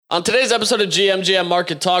On today's episode of GMGM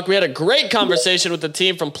Market Talk, we had a great conversation with the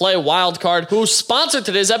team from Play Wildcard, who sponsored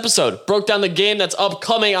today's episode. Broke down the game that's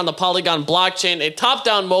upcoming on the Polygon blockchain, a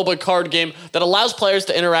top-down mobile card game that allows players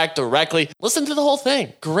to interact directly. Listen to the whole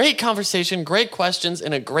thing. Great conversation, great questions,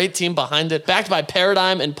 and a great team behind it, backed by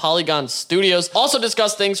Paradigm and Polygon Studios. Also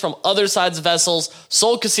discussed things from other sides of Vessels,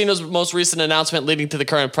 Sol Casino's most recent announcement leading to the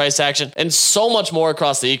current price action, and so much more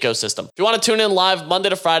across the ecosystem. If you want to tune in live Monday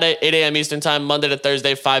to Friday, 8 a.m. Eastern Time, Monday to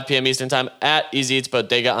Thursday, 5 p.m. Eastern Time at Easy Eats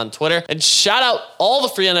Bodega on Twitter. And shout out all the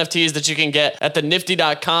free NFTs that you can get at the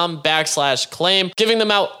nifty.com/claim, giving them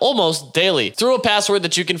out almost daily through a password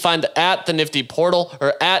that you can find at the Nifty Portal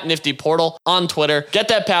or at Nifty Portal on Twitter. Get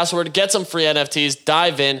that password, get some free NFTs,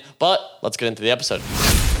 dive in, but let's get into the episode.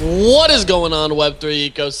 What is going on,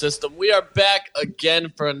 Web3 ecosystem? We are back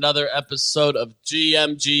again for another episode of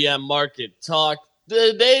GMGM Market Talk.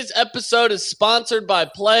 Today's episode is sponsored by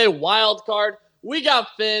Play Wildcard. We got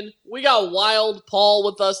Finn, we got Wild Paul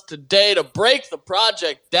with us today to break the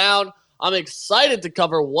project down. I'm excited to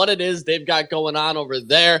cover what it is they've got going on over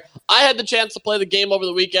there. I had the chance to play the game over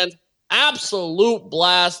the weekend. Absolute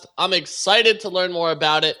blast. I'm excited to learn more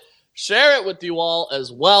about it, share it with you all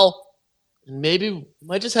as well, and maybe we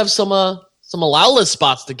might just have some allow list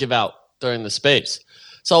spots to give out during the space.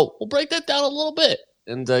 So we'll break that down a little bit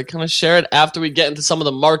and kind of share it after we get into some of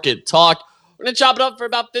the market talk. We're going to chop it up for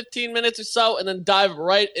about 15 minutes or so and then dive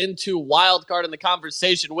right into Wildcard and the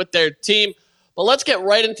conversation with their team. But let's get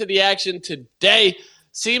right into the action today.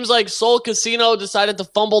 Seems like Sol Casino decided to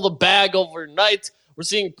fumble the bag overnight. We're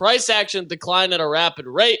seeing price action decline at a rapid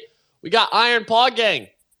rate. We got Iron Paw Gang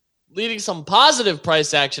leading some positive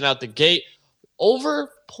price action out the gate.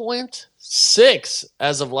 Over 0.6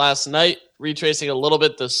 as of last night. Retracing a little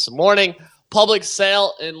bit this morning. Public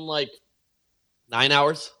sale in like 9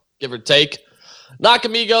 hours, give or take.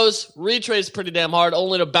 Nakamigos retraced pretty damn hard,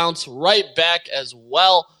 only to bounce right back as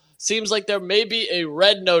well. Seems like there may be a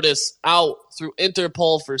red notice out through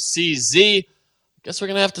Interpol for CZ. Guess we're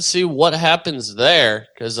going to have to see what happens there,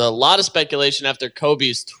 because a lot of speculation after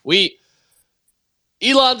Kobe's tweet.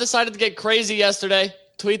 Elon decided to get crazy yesterday.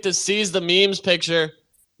 Tweet the seize the memes picture,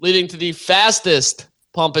 leading to the fastest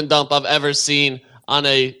pump and dump I've ever seen on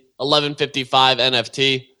a 1155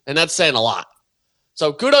 NFT, and that's saying a lot.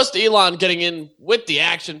 So kudos to Elon getting in with the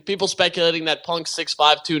action. People speculating that Punk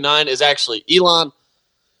 6529 is actually Elon.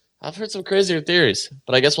 I've heard some crazier theories,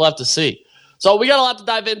 but I guess we'll have to see. So we got a lot to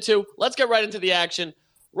dive into. Let's get right into the action.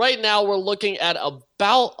 Right now, we're looking at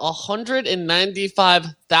about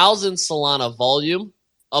 195,000 Solana volume,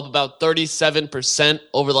 up about 37%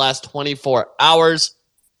 over the last 24 hours.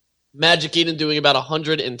 Magic Eden doing about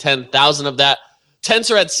 110,000 of that.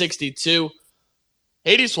 Tensor at 62.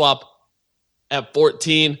 Hades Swap at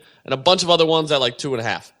 14, and a bunch of other ones at like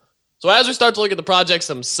 2.5. So as we start to look at the projects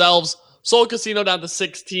themselves, Sol Casino down to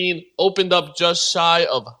 16, opened up just shy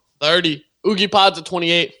of 30. Oogie Pods at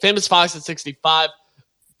 28, Famous Fox at 65,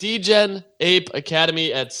 Degen Ape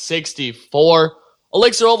Academy at 64,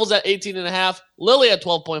 Elixir Ovals at 18.5, Lily at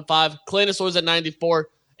 12.5, Claynosaurs at 94,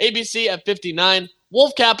 ABC at 59,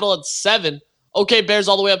 Wolf Capital at 7, OK Bears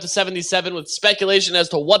all the way up to 77 with speculation as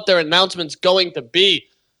to what their announcement's going to be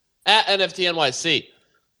at NFT NYC.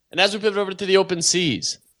 And as we pivot over to the open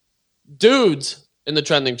seas, Dudes in the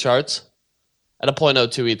trending charts at a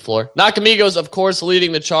 0.02 ETH floor. Nakamigos, of course,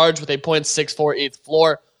 leading the charge with a 0.64 ETH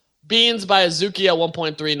floor. Beans by Azuki at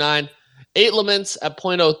 1.39. 8 Laments at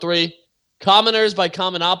 0.03. Commoners by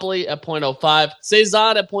Commonopoly at 0.05.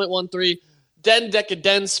 Cezanne at 0.13. Den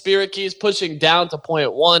Decadence Spirit Keys pushing down to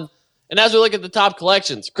 0.1. And as we look at the top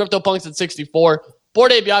collections, CryptoPunks at 64.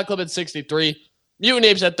 Bored Ape Yacht Club at 63. Mutant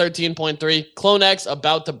Apes at 13.3. Clone X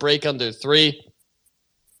about to break under 3.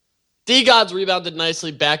 D-Gods rebounded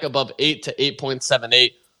nicely back above 8 to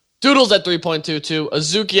 8.78. Doodles at 3.22.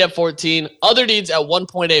 Azuki at 14. Other Deeds at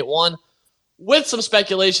 1.81. With some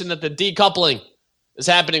speculation that the decoupling is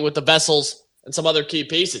happening with the Vessels and some other key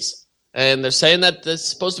pieces. And they're saying that this is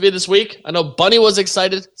supposed to be this week. I know Bunny was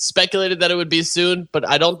excited, speculated that it would be soon, but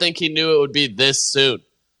I don't think he knew it would be this soon.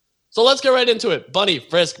 So let's get right into it. Bunny,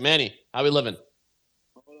 Frisk, Manny, how we living?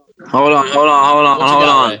 Hold on.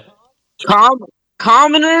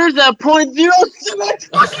 Commoners at 0.06.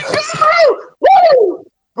 Woo!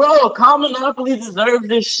 Bro, Commonopoly deserves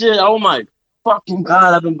this shit. Oh my fucking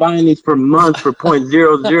god, I've been buying these for months for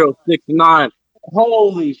 0.0069.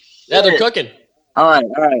 Holy shit. Yeah, they're cooking. All right.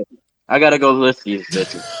 I gotta go list these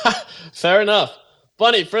bitches. Fair enough.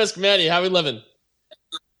 Bunny, Frisk, Manny, how we living?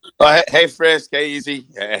 Hey, Frisk. Hey, Easy.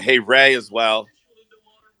 Hey, Ray as well.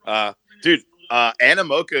 Dude,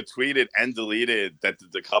 Animoca tweeted and deleted that the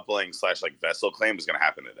decoupling / like vessel claim was going to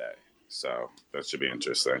happen today. So that should be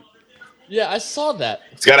interesting. Yeah, I saw that.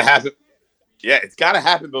 It's got to happen. Yeah, it's got to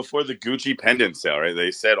happen before the Gucci pendant sale, right?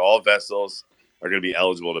 They said all vessels are going to be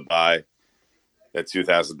eligible to buy that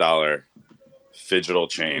 $2,000 digital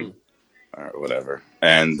chain or whatever,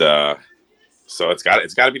 and so it's got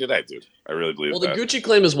to be today, dude. I really believe Well, that. the Gucci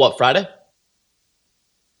claim is what, Friday?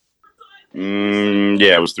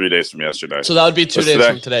 Yeah, it was 3 days from yesterday. So that would be 2 What's days today?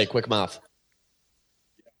 from today. Quick math.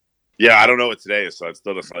 Yeah, I don't know what today is, so it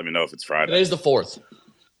still doesn't let me know if it's Friday. Today's the 4th.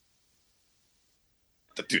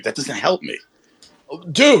 Dude, that doesn't help me.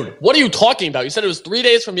 Dude, what are you talking about? You said it was 3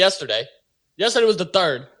 days from yesterday. Yesterday was the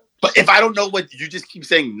 3rd. But if I don't know what you just keep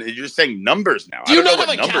saying, you're just saying numbers now. Do you I don't not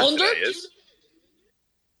know have what a number calendar? today is.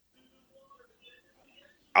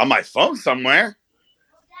 On my phone somewhere.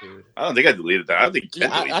 Dude. I don't think I deleted that. I don't think you can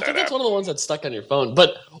delete I think that that's app. one of the ones that's stuck on your phone.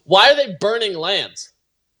 But why are they burning lands?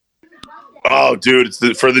 Oh, dude,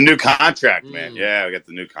 it's for the new contract, man. Yeah, I got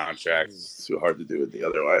the new contract. It's too hard to do it the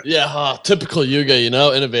other way. Yeah, typical Yuga,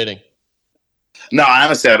 innovating. No,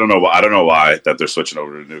 honestly, I don't know why that they're switching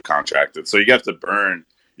over to the new contract. So you have to burn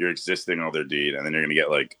your existing other deed, and then you're going to get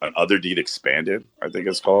like an other deed expanded, I think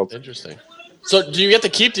it's called. Interesting. So do you get to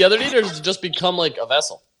keep the other deed, or does it just become like a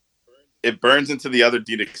vessel? It burns into the other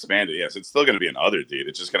deed expanded. Yes, it's still going to be an other deed.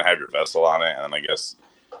 It's just going to have your vessel on it, and then I guess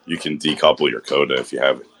you can decouple your coda if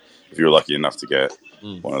you're lucky enough to get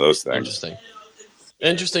one of those things.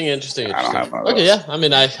 Interesting. I don't have one of those. Okay, yeah. I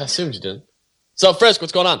mean, I assumed you didn't. So, Frisk,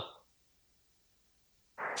 what's going on?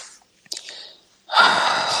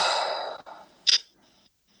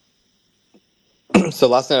 So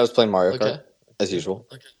last night I was playing Mario Kart, as usual.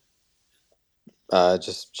 Okay.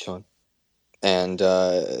 Just chilling. And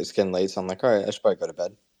it's getting late, so I'm like, all right, I should probably go to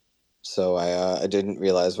bed. So I didn't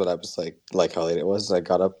realize what I was like how late it was. I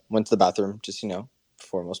got up, went to the bathroom, just,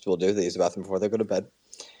 before most people do. They use the bathroom before they go to bed.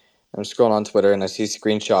 I'm scrolling on Twitter, and I see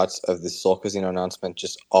screenshots of the Soul Casino announcement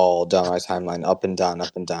just all down my timeline, up and down,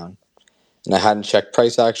 up and down. And I hadn't checked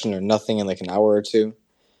price action or nothing in like an hour or two.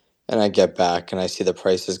 And I get back, and I see the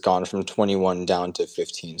price has gone from 21 down to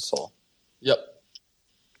 15 Soul. Yep.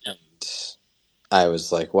 And I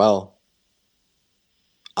was like, well,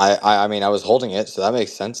 I mean, I was holding it, so that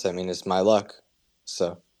makes sense. I mean, it's my luck.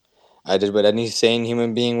 So I did what any sane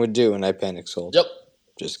human being would do, and I panic sold. Yep.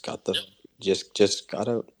 Just got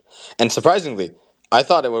out. And surprisingly, I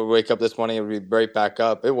thought it would wake up this morning, it would be right back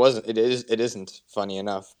up. It wasn't. It isn't, funny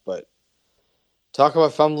enough. But talk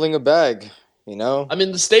about fumbling a bag, I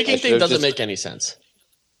mean, the staking thing doesn't make any sense.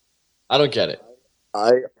 I don't get it.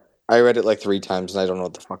 I read it like 3 times, and I don't know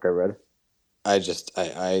what the fuck I read. I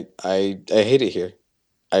hate it here.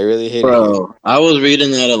 I really hate it. Bro, I was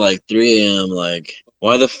reading that at like 3 a.m. Like,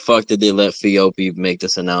 why the fuck did they let Fiopi make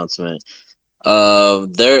this announcement?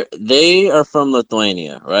 They are from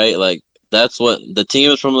Lithuania, right? Like, that's what the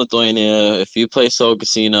team is from Lithuania. If you play Soul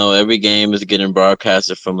Casino, every game is getting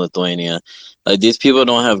broadcasted from Lithuania. Like, these people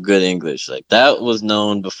don't have good English. Like, that was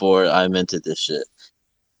known before I minted this shit.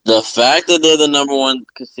 The fact that they're the number 1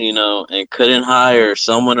 casino and couldn't hire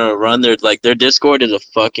someone to run their Discord is a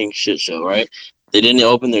fucking shit show, right? They didn't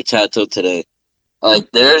open their chat till today.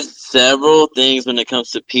 Like, there's several things when it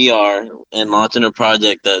comes to PR and launching a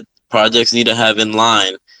project that projects need to have in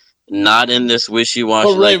line, not in this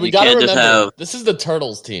wishy-washy. But Ray, like, we gotta remember, this is the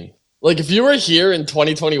Turtles team. Like, if you were here in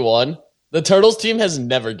 2021, the Turtles team has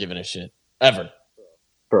never given a shit. Ever.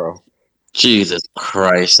 Bro. Jesus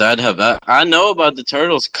Christ. I know about the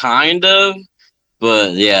Turtles, kind of.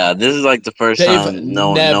 But yeah, this is like the first time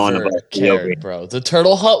knowing about cared, bro. The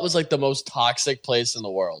Turtle Hut was like the most toxic place in the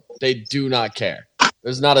world. They do not care.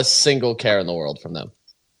 There's not a single care in the world from them.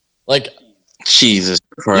 Like, Jesus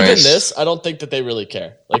Christ. Even this, I don't think that they really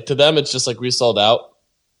care. Like, to them, it's just like we sold out.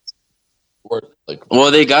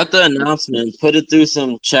 Well, they got the announcement, put it through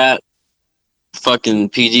some chat,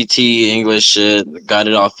 fucking PGT English shit, got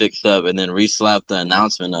it all fixed up, and then re-slapped the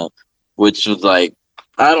announcement up, which was like,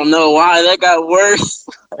 I don't know why that got worse.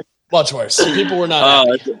 Much worse. People were not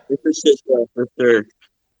happy. It's a shit show for sure.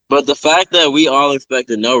 But the fact that we all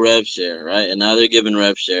expected no rev share, right? And now they're giving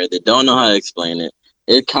rev share. They don't know how to explain it.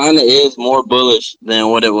 It kind of is more bullish than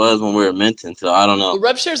what it was when we were minting. So I don't know. The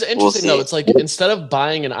rev share is interesting, though. It's like instead of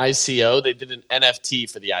buying an ICO, they did an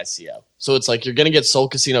NFT for the ICO. So it's like you're going to get Soul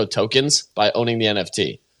Casino tokens by owning the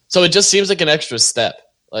NFT. So it just seems like an extra step.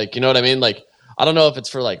 Like, you know what I mean? Like, I don't know if it's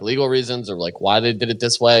for like legal reasons or like why they did it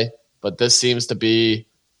this way, but this seems to be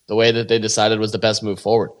the way that they decided was the best move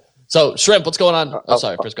forward. So, Shrimp, what's going on? Oh,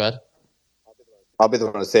 sorry, Chris, go ahead. I'll be the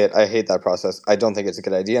one to say it. I hate that process. I don't think it's a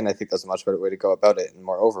good idea, and I think that's a much better way to go about it. And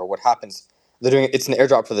moreover, what happens? They're doing it's an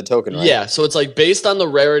airdrop for the token, right? Yeah, so it's like based on the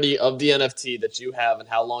rarity of the NFT that you have and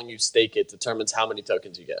how long you stake it determines how many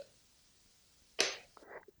tokens you get.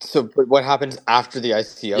 So, but what happens after the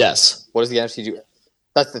ICO? Yes. What does the NFT do?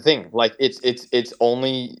 That's the thing. Like, it's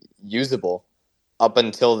only usable up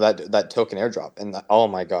until that token airdrop. And oh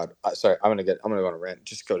my god, sorry, I'm gonna go on a rant.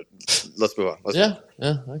 Just go. Let's move on. Yeah.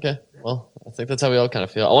 Okay. Well, I think that's how we all kind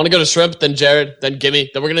of feel. I want to go to Shrimp, then Jared, then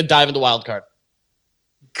Gimme, then we're gonna dive into wild card.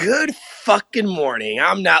 Good fucking morning.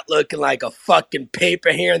 I'm not looking like a fucking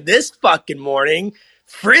paper hand this fucking morning.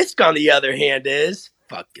 Frisk, on the other hand, is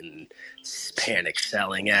fucking panic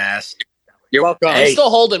selling ass. You're welcome. I'm Hey, still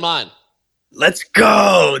holding mine. let's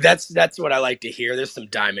go. That's what I like to hear. There's some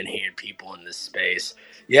diamond hand people in this space.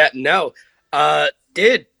 Yeah, no.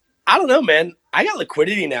 Dude, I don't know, man. I got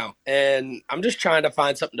liquidity now, and I'm just trying to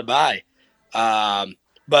find something to buy.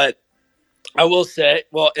 But I will say,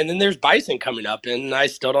 well, and then there's Bison coming up, and I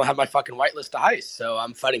still don't have my fucking whitelist to heist, so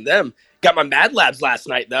I'm fighting them. Got my Mad Labs last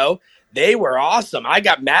night, though. They were awesome. I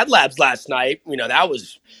got Mad Labs last night. You know, that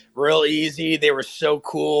was real easy. They were so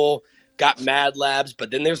cool. Got Mad Labs,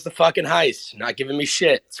 but then there's the fucking heist. Not giving me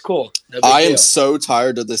shit. It's cool. No big I am deal. so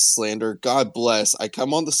tired of this slander. God bless. I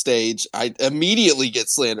come on the stage. I immediately get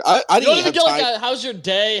slandered. I You didn't don't even even have get time. like, how's your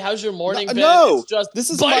day? How's your morning been? No, It's just, this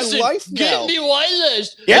is my Bison, life now. Get me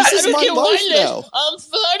whitelist. Yeah, this is I don't my get life whitelist. now. I'm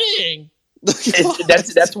flooding.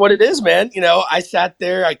 That's what it is, man. You know, I sat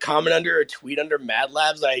there, I comment under a tweet under Mad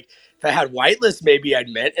Labs, like if I had whitelist, maybe I'd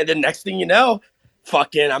mint, and then next thing you know,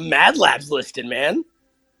 fucking I'm Mad Labs listed, man.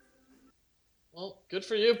 Well, good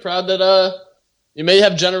for you. Proud that you may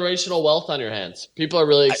have generational wealth on your hands. People are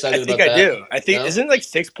really I excited think about I that. do. I think No? isn't it like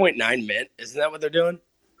 6.9 mint? Isn't that what they're doing?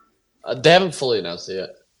 They haven't fully announced it yet.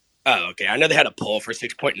 Oh, okay. I know they had a poll for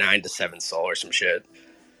 6.9 to 7 Sol or some shit.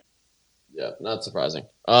 Yeah, not surprising.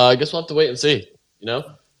 I guess we'll have to wait and see. You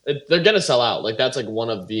know, they're gonna sell out. Like that's like one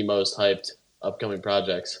of the most hyped upcoming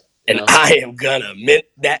projects. You And know? I am gonna mint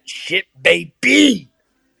that shit, baby.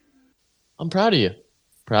 I'm proud of you.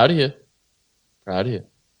 Proud of you. Proud of you.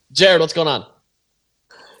 Jared, what's going on?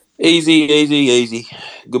 Easy.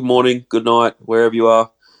 Good morning, good night, wherever you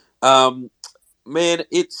are. Man,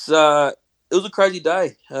 it was a crazy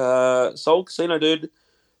day. Soul Casino, dude,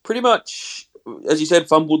 pretty much, as you said,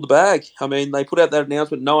 fumbled the bag. I mean, they put out that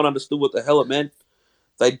announcement, no one understood what the hell it meant.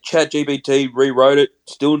 They ChatGPT rewrote it,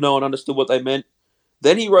 still no one understood what they meant.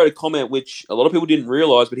 Then he wrote a comment, which a lot of people didn't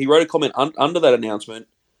realize, but he wrote a comment under that announcement,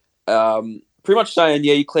 pretty much saying,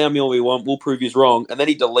 yeah, you clown me all you want, we'll prove you's wrong. And then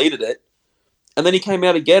he deleted it. And then he came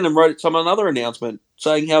out again and wrote another announcement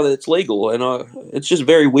saying how that it's legal. And it's just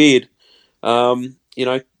very weird. You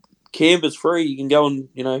know, Canva's free. You can go and,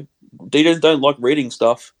 you know, DJs don't like reading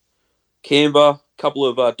stuff. Canva, couple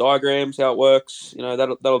of diagrams, how it works. You know,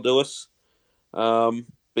 that'll do us. But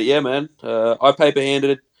yeah, man, I paper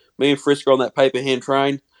handed it. Me and Frisk are on that paper hand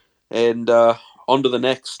train, and on to the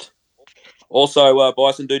next. Also,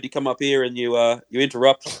 Bison, dude, you come up here and you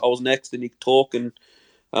interrupt. I was next, and you talk, and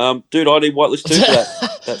dude, I need whitelist too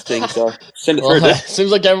for that thing. So send it through. Well, Dude.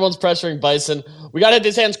 seems like everyone's pressuring Bison. We gotta hit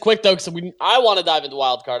these hands quick though, because I want to dive into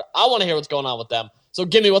wild card. I want to hear what's going on with them. So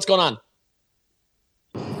give me what's going on.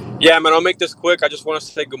 Yeah, man, I'll make this quick. I just want to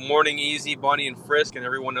say good morning, Easy, Bonnie, and Frisk, and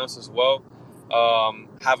everyone else as well.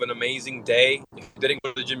 Have an amazing day. If you didn't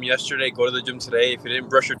go to the gym yesterday, go to the gym today. If you didn't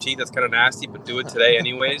brush your teeth, that's kind of nasty, but do it today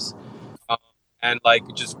anyways. And like,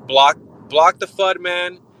 just block the FUD,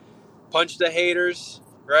 man. Punch the haters,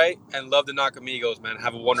 right? And love the Nakamigos, man.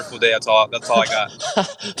 Have a wonderful day. That's all I got.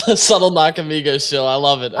 The subtle Nakamigos show. I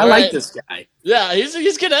love it. I All like right. this guy. Yeah,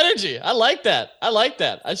 he's good energy. I like that.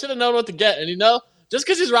 I should have known what to get. And you know, just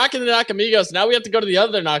because he's rocking the Nakamigos, now we have to go to the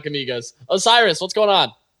other Nakamigos. Osiris, what's going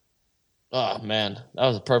on? Oh man, that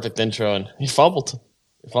was a perfect intro, and he fumbled.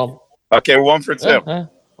 Okay, 1 for 2.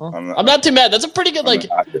 Well, I'm not too mad. That's a pretty good, like,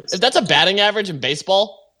 if that's a batting average in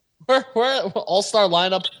baseball, we're all-star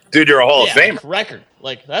lineup. Dude, you're a Hall of Famer. Record.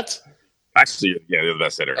 Like, that's Actually, yeah, you're the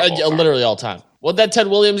best hitter. of all time. literally all time. What'd that Ted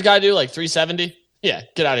Williams guy do? Like 370? Yeah,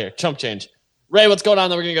 get out of here. Chump change. Ray, what's going on?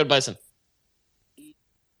 Then we're going to go to Bison.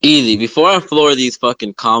 Easy. Before I floor these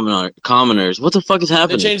fucking commoners, what the fuck is They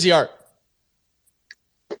happening? changed the art.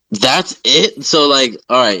 That's it? So, like,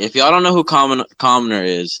 alright, if y'all don't know who Commoner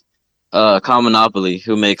is, Commonopoly,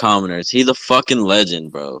 who made Commoners, he's a fucking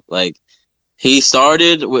legend, bro. Like, he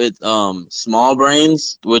started with Small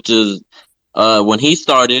Brains, which is, when he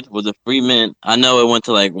started, was a free mint. I know it went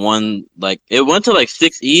to, it went to,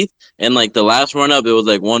 6 ETH, and, the last run-up, it was,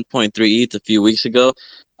 1.3 ETH a few weeks ago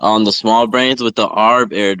on the Small Brains with the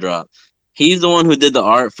ARB airdrop. He's the one who did the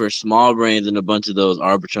art for Small Brains and a bunch of those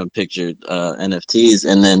Arbitrum pictured NFTs.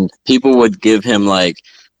 And then people would give him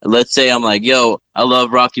let's say I'm like, yo, I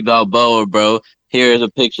love Rocky Balboa, bro. Here's a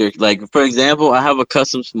picture. Like, for example, I have a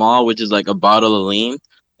custom small, which is like a bottle of lean.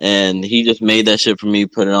 and he just made that shit for me,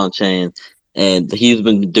 put it on chain, and he's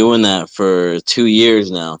been doing that for 2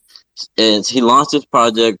 years now. And he launched this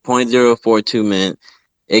project 0.042 mint.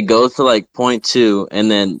 It goes to like 0.2,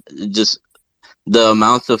 and then just the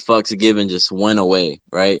amounts of fucks given just went away,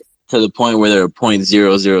 right? To the point where they were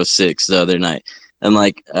 0.006 the other night. And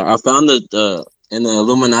like I found the in the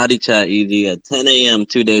Illuminati chat easy at 10 a.m.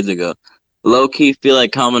 2 days ago. Low key feel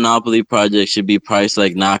like Commonopoly projects should be priced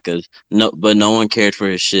like Naka's. But no one cared for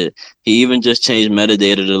his shit. He even just changed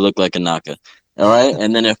metadata to look like a Naka. All right,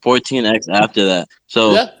 and then at 14x after that.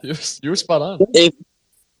 So yeah, you were spot on. If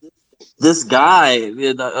this guy,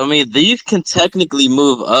 I mean, these can technically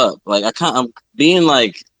move up. Like I'm being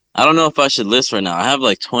like, I don't know if I should list right now. I have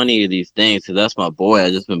like 20 of these things because that's my boy. I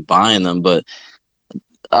just been buying them, but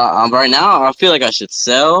right now I feel like I should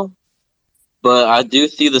sell. But I do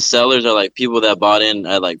see the sellers are like people that bought in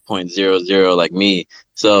at like 0.00 like me.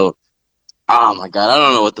 So, oh my God, I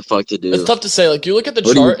don't know what the fuck to do. It's tough to say. Like, you look at the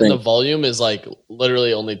chart and the volume is like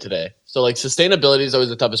literally only today. So like sustainability is always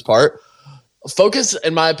the toughest part. Focus,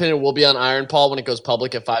 in my opinion, will be on Iron Paul when it goes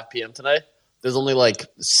public at 5 p.m. tonight. There's only like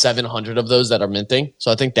 700 of those that are minting.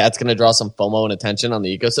 So I think that's going to draw some FOMO and attention on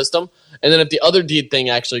the ecosystem. And then if the other deed thing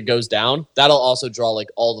actually goes down, that'll also draw like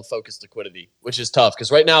all the focused liquidity, which is tough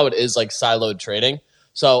because right now it is like siloed trading.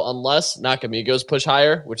 So unless Nakamigos push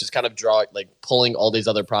higher, which is kind of pulling all these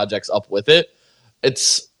other projects up with it,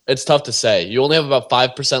 it's tough to say. You only have about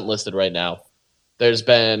 5% listed right now. There's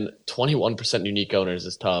been 21% unique owners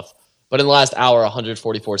is tough. But in the last hour,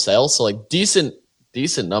 144 sales. So like decent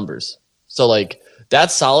numbers. So like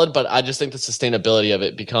that's solid, but I just think the sustainability of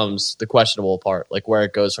it becomes the questionable part, like where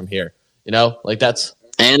it goes from here. You know, like that's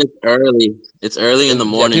and it's early. It's early in the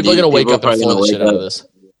morning. People are gonna wake up and floor the shit out of this.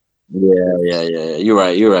 Yeah. You're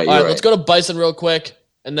right. All right, let's go to Bison real quick,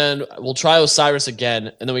 and then we'll try Osiris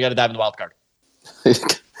again, and then we got to dive into wild card.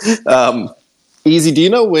 Easy. Do you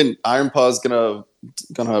know when Iron Paw is gonna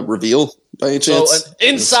reveal by any chance? So an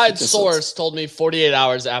inside source told me 48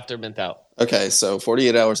 hours after mint out. Okay, so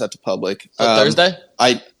 48 hours after public. So Thursday?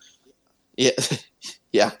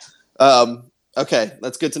 Yeah. Okay,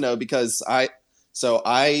 that's good to know because I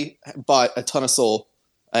bought a ton of Sol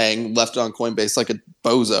and left it on Coinbase like a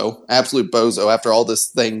bozo, absolute bozo. After all this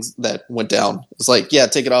things that went down, it's like, yeah,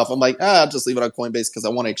 take it off. I'm like, I'll just leave it on Coinbase because I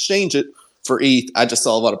want to exchange it for ETH. I just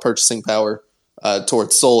saw a lot of purchasing power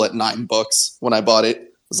towards Sol at $9 when I bought it. I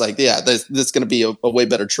was like, yeah, this is going to be a way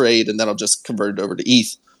better trade, and then I'll just convert it over to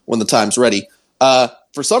ETH when the time's ready.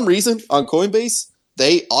 For some reason on Coinbase,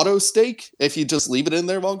 they auto stake if you just leave it in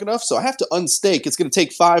there long enough. So I have to unstake. It's going to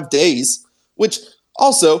take 5 days, which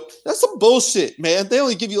also that's some bullshit, man. They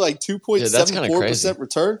only give you like 2.74%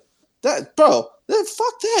 return. Fuck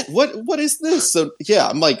that. What is this? So yeah,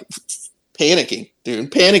 I'm like panicking,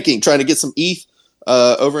 trying to get some ETH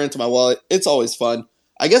over into my wallet. It's always fun.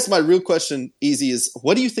 I guess my real question, Easy, is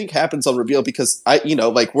what do you think happens on reveal? Because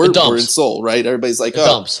we're in Sol, right? Everybody's like,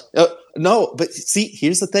 dumps. No, but see,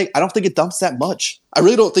 here's the thing. I don't think it dumps that much. I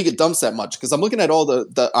really don't think it dumps that much because I'm looking at all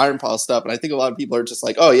the Iron Paw stuff, and I think a lot of people are just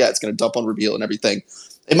like, oh yeah, it's going to dump on reveal and everything.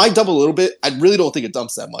 It might dump a little bit. I really don't think it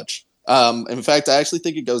dumps that much. In fact, I actually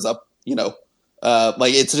think it goes up.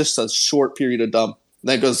 It's just a short period of dump, and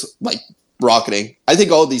then it goes like rocketing. I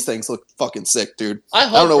think all of these things look fucking sick, dude.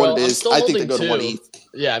 I don't know what it is. I think they go to 1 ETH.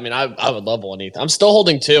 Yeah, I mean, I would love 1 ETH. I'm still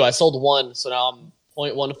holding 2. I sold 1, so now I'm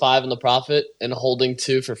 0.15 in the profit and holding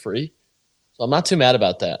 2 for free. So I'm not too mad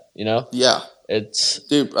about that, you know? Yeah.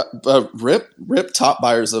 Dude, rip top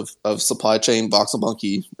buyers of supply chain, Voxel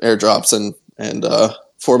Monkey airdrops and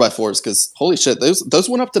 4x4s because holy shit, those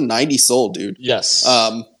went up to 90 sold, dude. Yes.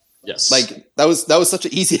 Yes. Like that was such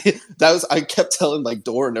an easy. I kept telling like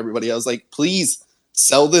Dor and everybody, I was like, please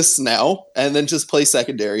sell this now and then just play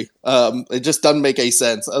secondary. It just doesn't make any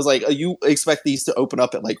sense. I was like, you expect these to open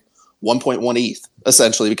up at like 1.1 ETH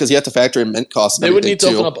essentially because you have to factor in mint costs. They would need to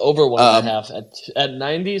open up over 1.5 at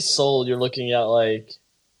 90 sold. You're looking at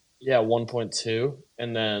 1.2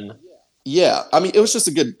 and then. Yeah, I mean, it was just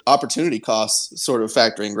a good opportunity cost sort of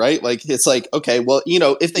factoring, right? Like, it's like, okay, well,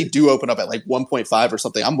 if they do open up at like 1.5 or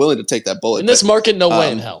something, I'm willing to take that bullet. In this market, no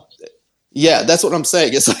way in hell. Yeah, that's what I'm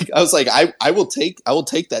saying. It's like, I was like, I will take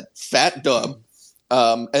that fat dub,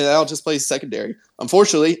 and I'll just play secondary.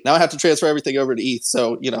 Unfortunately, now I have to transfer everything over to ETH,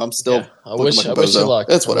 so, I'm still. Yeah, I wish you luck.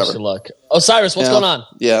 That's whatever. I wish you luck. Osiris, what's going on?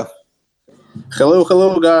 Yeah.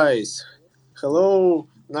 Hello, guys. Hello,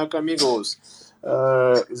 Nakamigos.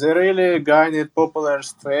 They really gained popular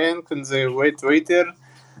strength in the Twitter.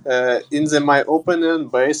 In my opinion,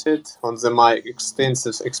 based on my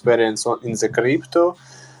extensive experience in the crypto,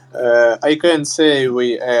 I can say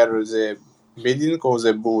we are the beginning of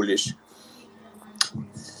the bullish.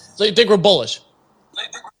 So you think we're bullish?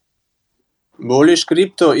 Bullish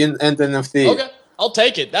crypto and NFT. Okay, I'll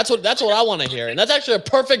take it. That's what I want to hear, and that's actually a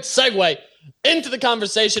perfect segue into the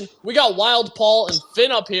conversation. We got Wild Paul and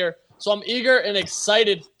Finn up here, so I'm eager and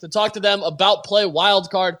excited to talk to them about Play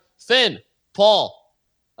Wildcard. Finn, Paul,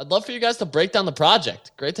 I'd love for you guys to break down the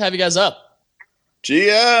project. Great to have you guys up.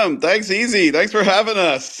 GM, thanks, Easy. Thanks for having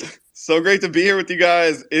us. So great to be here with you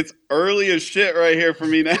guys. It's early as shit right here for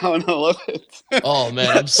me now, and I love it. Oh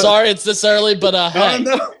man, I'm sorry it's this early, but hey,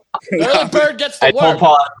 no. early bird gets the worm.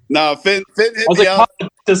 No, Finn hit me up.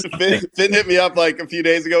 Finn hit me up like a few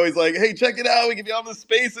days ago. He's like, "Hey, check it out. We can be on the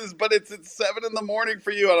Spaces, but it's at 7 a.m.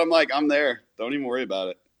 for you." And I'm like, "I'm there. Don't even worry about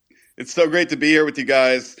it." It's so great to be here with you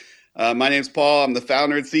guys. My name's Paul. I'm the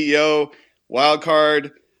founder and CEO,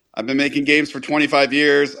 Wildcard. I've been making games for 25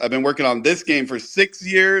 years. I've been working on this game for 6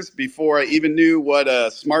 years before I even knew what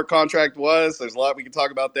a smart contract was. There's a lot we can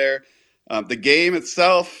talk about there. The game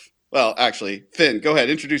itself, well, actually, Finn, go ahead.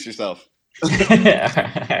 Introduce yourself.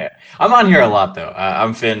 I'm on here a lot, though.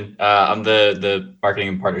 I'm Finn. I'm the marketing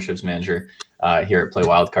and partnerships manager here at Play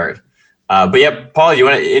Wildcard. But yeah, Paul, you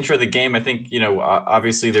want to intro the game? I think,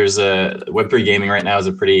 obviously there's Web3 gaming right now is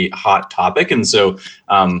a pretty hot topic. And so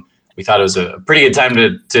we thought it was a pretty good time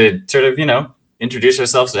to sort of, introduce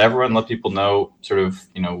ourselves to everyone, let people know sort of,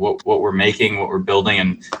 what we're making, what we're building.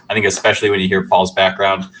 And I think especially when you hear Paul's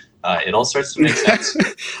background, it all starts to make sense.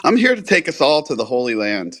 I'm here to take us all to the Holy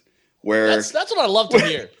Land. That's what I love to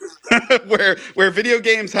hear. where video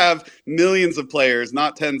games have millions of players,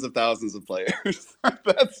 not tens of thousands of players.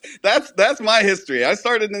 that's my history. I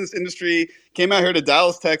started in this industry, came out here to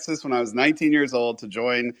Dallas, Texas when I was 19 years old to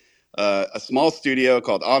join a small studio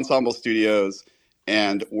called Ensemble Studios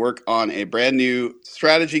and work on a brand new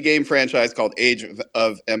strategy game franchise called Age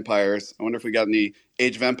of Empires. I wonder if we got any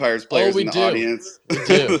Age of Empires players in the audience. We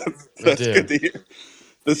do. That's good to hear.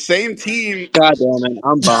 The same team. God damn it,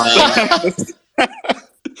 I'm behind.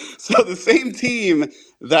 So the same team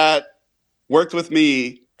that worked with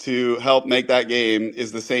me to help make that game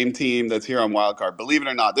is the same team that's here on Wildcard. Believe it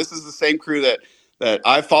or not, this is the same crew that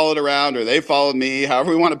I followed around, or they followed me,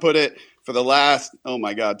 however we want to put it, for the last,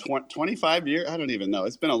 25 years? I don't even know.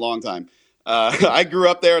 It's been a long time. I grew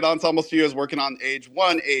up there at Ensemble Studios working on Age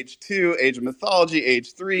 1, Age 2, Age of Mythology,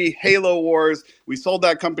 Age 3, Halo Wars. We sold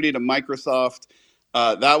that company to Microsoft.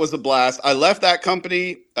 That was a blast. I left that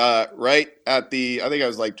company right at I think I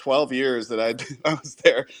was like 12 years that I was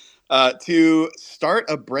there to start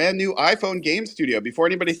a brand new iPhone game studio before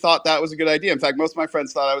anybody thought that was a good idea. In fact, most of my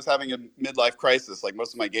friends thought I was having a midlife crisis, like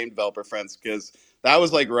most of my game developer friends, because that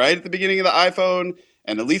was like right at the beginning of the iPhone.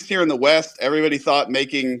 And at least here in the West, everybody thought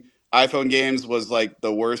making iPhone games was like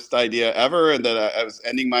the worst idea ever and that I was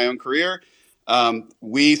ending my own career.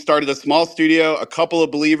 We started a small studio. A couple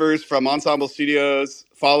of believers from Ensemble Studios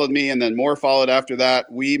followed me, and then more followed after that.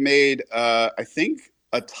 We made, I think,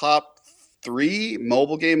 a top 3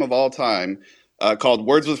 mobile game of all time called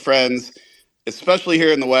Words with Friends, especially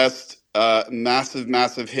here in the West. Massive,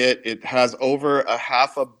 massive hit. It has over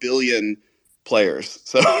 500 million players.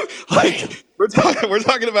 So, like, we're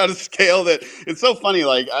talking about a scale that it's so funny.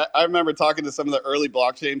 Like, I remember talking to some of the early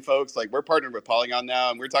blockchain folks. Like, we're partnered with Polygon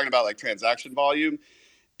now, and we're talking about like transaction volume.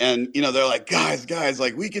 And they're like, guys,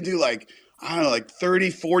 like we can do like, I don't know, like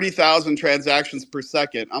 30, 40,000 transactions per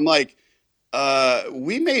second. I'm like,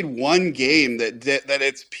 we made one game that at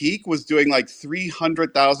its peak was doing like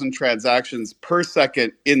 300,000 transactions per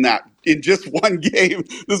second in just one game.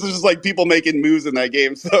 This is just like people making moves in that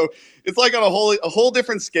game. So it's like on a whole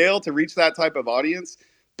different scale to reach that type of audience.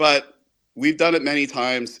 But we've done it many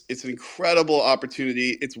times. It's an incredible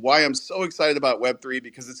opportunity. It's why I'm so excited about Web3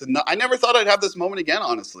 because I never thought I'd have this moment again,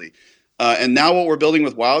 honestly. And now what we're building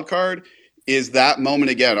with Wildcard is that moment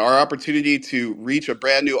again, our opportunity to reach a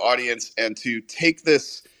brand new audience and to take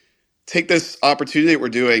this opportunity that we're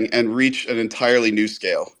doing and reach an entirely new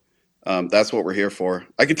scale. That's what we're here for.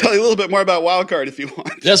 I can tell you a little bit more about Wildcard if you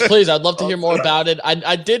want. Yes, please. I'd love to hear more about it.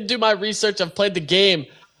 I did do my research. I've played the game,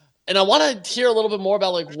 and I want to hear a little bit more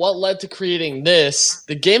about like what led to creating this.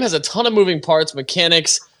 The game has a ton of moving parts,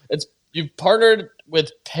 mechanics. You've partnered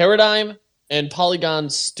with Paradigm and Polygon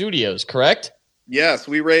Studios, correct? Yes,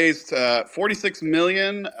 we raised $46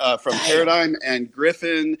 million from Paradigm and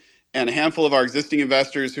Griffin and a handful of our existing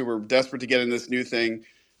investors who were desperate to get in this new thing.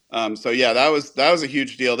 So yeah, that was a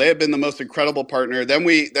huge deal. They have been the most incredible partner. Then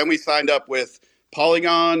we signed up with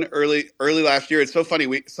Polygon early last year. It's so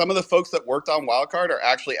funny. Some of the folks that worked on Wildcard are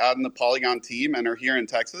actually out in the Polygon team and are here in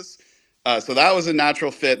Texas. So that was a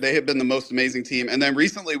natural fit. They have been the most amazing team. And then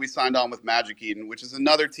recently we signed on with Magic Eden, which is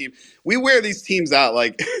another team. We wear these teams out.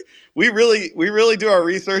 Like we really do our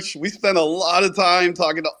research. We spend a lot of time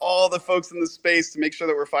talking to all the folks in the space to make sure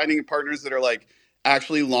that we're finding partners that are like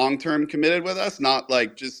actually long-term committed with us, not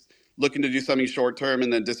like just looking to do something short-term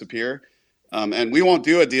and then disappear. And we won't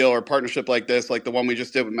do a deal or partnership like this, like the one we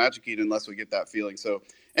just did with Magic Eden, unless we get that feeling. So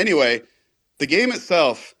anyway, the game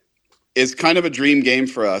itself is kind of a dream game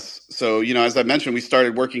for us. So, you know, as I mentioned, we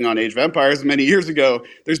started working on Age of Empires many years ago.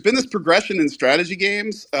 There's been this progression in strategy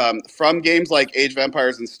games from games like Age of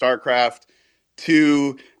Empires and StarCraft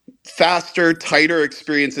to faster, tighter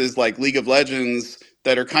experiences like League of Legends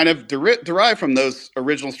that are kind of derived from those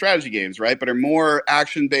original strategy games, right? But are more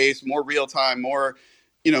action-based, more real-time, more,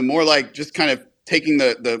 you know, more like just kind of taking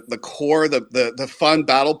the core, the fun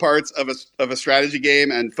battle parts of a strategy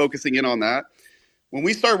game and focusing in on that. When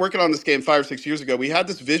we started working on this game 5 or 6 years ago, we had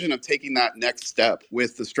this vision of taking that next step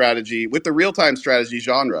with the strategy, with the real-time strategy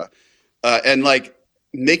genre, and like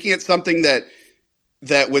making it something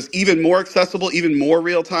that was even more accessible, even more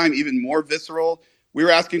real-time, even more visceral. We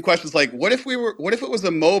were asking questions like, what if it was a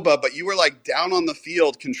MOBA, but you were like down on the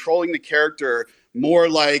field controlling the character more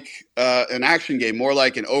like an action game, more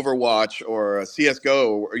like an Overwatch or a CS:GO,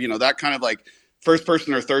 or, you know, that kind of like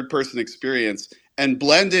first-person or third-person experience, and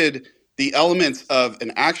blended the elements of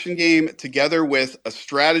an action game together with a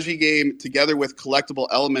strategy game, together with collectible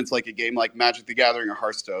elements like a game like Magic the Gathering or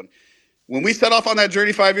Hearthstone. When we set off on that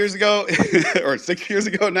journey 5 years ago, or 6 years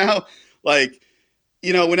ago now, like,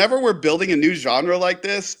 you know, whenever we're building a new genre like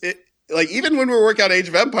this, like even when we were working on Age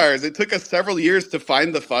of Empires, it took us several years to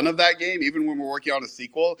find the fun of that game, even when we're working on a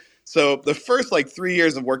sequel. So the first like 3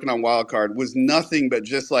 years of working on Wildcard was nothing but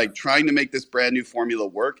just like trying to make this brand new formula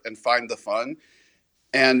work and find the fun.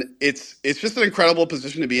 And it's just an incredible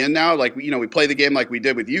position to be in now. Like, you know, we play the game like we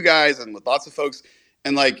did with you guys and with lots of folks.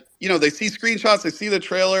 And like, you know, they see screenshots, they see the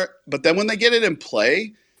trailer, but then when they get it in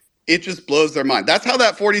play, it just blows their mind. That's how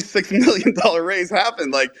that $46 million raise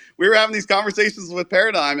happened. Like, we were having these conversations with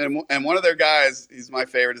Paradigm, and one of their guys, he's my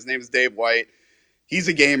favorite, his name is Dave White. He's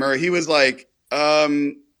a gamer. He was like,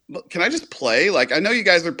 can I just play? Like, I know you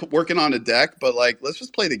guys are working on a deck, but like, let's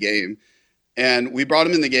just play the game. And we brought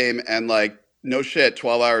him in the game, and like, no shit,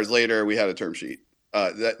 12 hours later, we had a term sheet.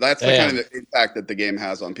 That's the kind of impact that the game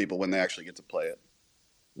has on people when they actually get to play it.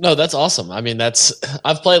 No, that's awesome. I mean,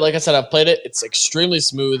 I've played it. It's extremely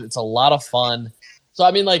smooth. It's a lot of fun. So,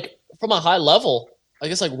 I mean, like, from a high level, I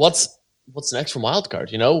guess, like, what's next from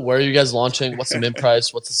Wildcard? You know, where are you guys launching? What's the mint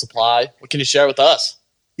price? What's the supply? What can you share with us?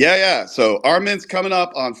 Yeah. So our mint's coming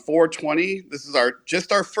up on 4/20. This is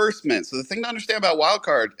our first mint. So the thing to understand about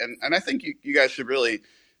Wildcard, and I think you guys should really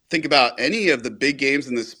think about any of the big games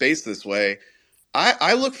in this space this way.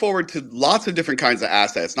 I look forward to lots of different kinds of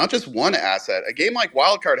assets, not just one asset. A game like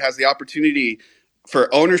Wildcard has the opportunity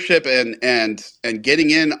for ownership and getting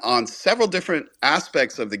in on several different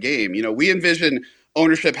aspects of the game. You know, we envision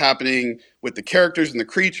ownership happening with the characters and the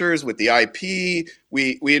creatures, with the IP.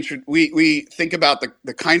 We think about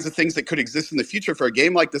the kinds of things that could exist in the future for a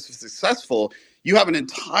game like this is successful. You have an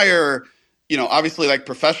entire, you know, obviously like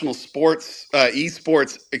professional sports,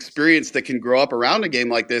 esports experience that can grow up around a game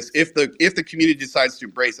like this if the community decides to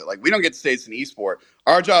embrace it. Like, we don't get to say it's an esport.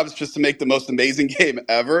 Our job is just to make the most amazing game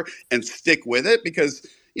ever and stick with it, because,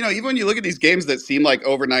 you know, even when you look at these games that seem like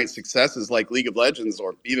overnight successes like League of Legends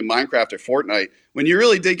or even Minecraft or Fortnite, when you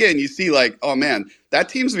really dig in, you see like, oh man, that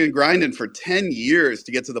team's been grinding for 10 years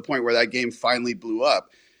to get to the point where that game finally blew up.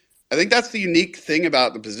 I think that's the unique thing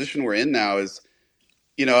about the position we're in now is,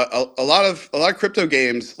 you know, a lot of crypto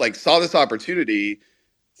games like saw this opportunity,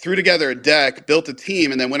 threw together a deck, built a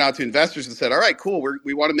team, and then went out to investors and said, all right, cool,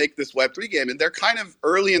 we want to make this Web3 game. And they're kind of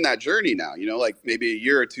early in that journey now, you know, like maybe a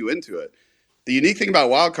year or two into it. The unique thing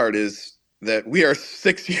about Wildcard is that we are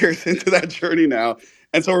 6 years into that journey now.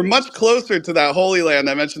 And so we're much closer to that Holy Land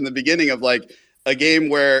I mentioned in the beginning of like a game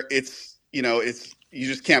where it's, you know, you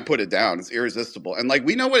just can't put it down. It's irresistible. And like,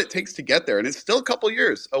 we know what it takes to get there. And it's still a couple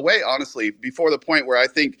years away, honestly, before the point where I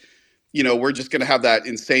think, you know, we're just going to have that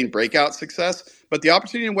insane breakout success. But the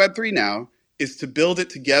opportunity in Web3 now is to build it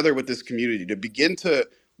together with this community, to begin to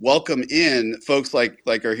welcome in folks like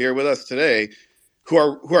are here with us today, who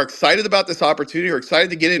are excited about this opportunity, who are excited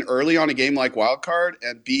to get in early on a game like Wildcard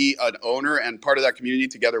and be an owner and part of that community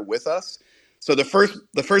together with us. So the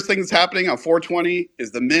first thing that's happening on 4/20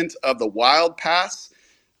 is the mint of the Wild Pass.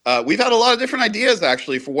 We've had a lot of different ideas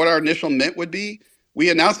actually for what our initial mint would be.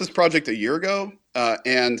 We announced this project a year ago,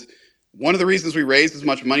 and one of the reasons we raised as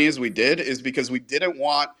much money as we did is because we didn't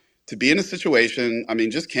want to be in a situation, I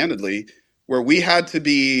mean, just candidly, where we had to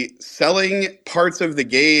be selling parts of the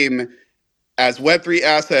game as Web3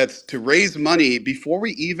 assets to raise money before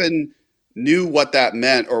we even knew what that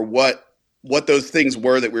meant or what those things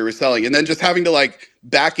were that we were selling, and then just having to like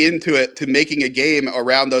back into it to making a game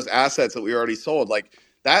around those assets that we already sold. Like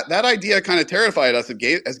that idea kind of terrified us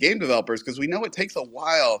as game developers, because we know it takes a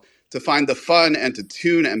while to find the fun and to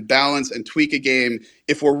tune and balance and tweak a game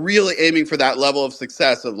if we're really aiming for that level of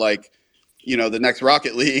success of like, you know, the next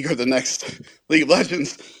Rocket League or the next League of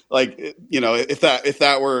Legends, like, you know, if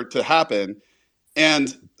that were to happen.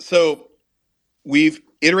 And so we've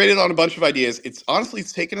iterated on a bunch of ideas. It's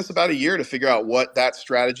taken us about a year to figure out what that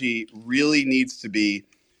strategy really needs to be.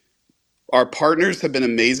 Our partners have been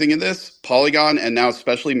amazing in this, Polygon and now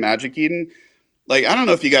especially Magic Eden. Like, I don't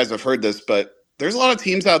know if you guys have heard this, but there's a lot of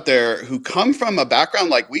teams out there who come from a background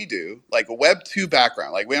like we do, like a Web 2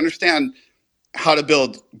 background. Like, we understand how to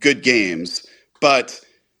build good games, but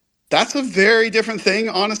that's a very different thing,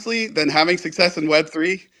 honestly, than having success in Web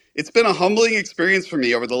 3. It's been a humbling experience for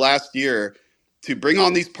me over the last year to bring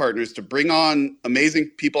on these partners, to bring on amazing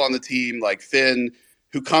people on the team like Finn,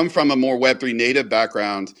 who come from a more Web 3 native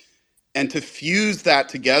background, and to fuse that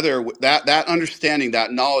together, that understanding,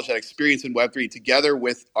 that knowledge, that experience in Web 3 together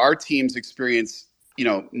with our team's experience, you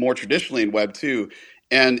know, more traditionally in Web 2.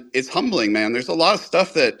 And it's humbling, man. There's a lot of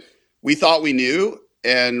stuff that we thought we knew,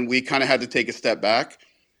 and we kind of had to take a step back.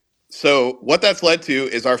 So what that's led to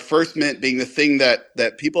is our first mint being the thing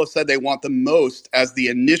that people have said they want the most as the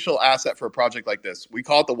initial asset for a project like this. We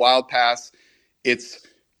call it the Wild Pass. It's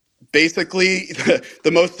basically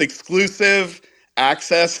the most exclusive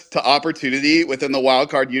access to opportunity within the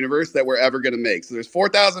wildcard universe that we're ever going to make. So there's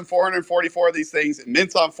 4,444 of these things. It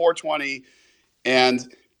mints on 420.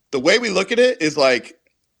 And the way we look at it is like,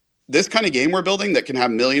 this kind of game we're building that can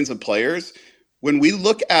have millions of players, when we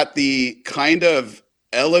look at the kind of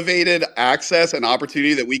elevated access and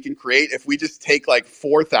opportunity that we can create if we just take like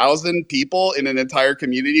 4,000 people in an entire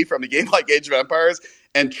community from a game like Age of Empires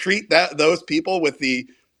and treat those people with the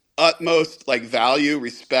utmost like value,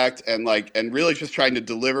 respect, and really just trying to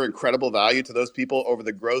deliver incredible value to those people over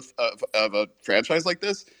the growth of a franchise like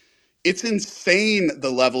this, it's insane the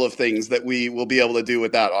level of things that we will be able to do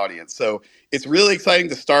with that audience. So it's really exciting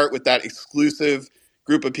to start with that exclusive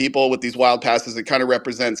group of people with these wild passes. It kind of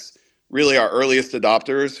represents really our earliest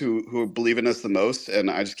adopters who believe in us the most, and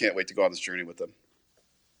I just can't wait to go on this journey with them.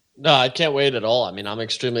 No, I can't wait at all. I mean, I'm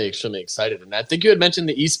extremely, extremely excited. And I think you had mentioned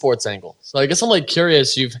the esports angle. So I guess I'm like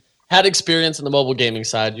curious, you've had experience in the mobile gaming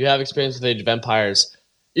side. You have experience with Age of Empires.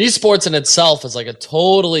 Esports in itself is like a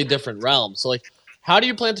totally different realm. So like, how do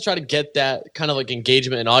you plan to try to get that kind of like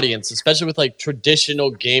engagement and audience, especially with like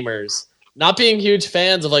traditional gamers not being huge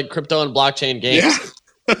fans of like crypto and blockchain games?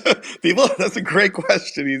 Yeah. That's a great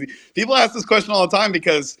question. Easy. People ask this question all the time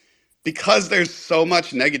because there's so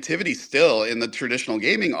much negativity still in the traditional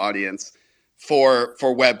gaming audience for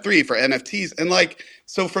Web3, for NFTs. And like,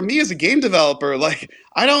 so for me as a game developer, like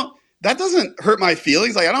that doesn't hurt my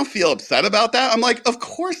feelings. Like, I don't feel upset about that. I'm like, of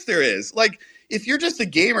course there is. Like, if you're just a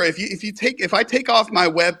gamer, if I take off my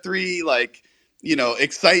Web3, like, you know,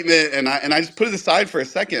 excitement and I just put it aside for a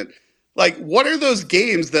second, like, what are those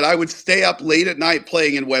games that I would stay up late at night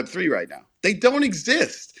playing in Web3 right now? They don't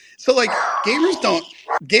exist. So like, gamers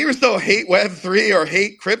don't hate Web3 or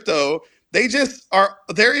hate crypto.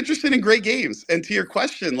 They're interested in great games. And to your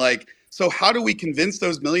question, like, so how do we convince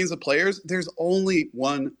those millions of players? There's only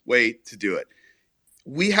one way to do it.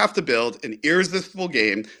 We have to build an irresistible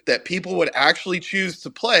game that people would actually choose to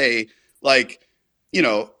play, like, you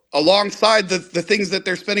know, alongside the things that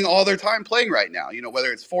they're spending all their time playing right now, you know,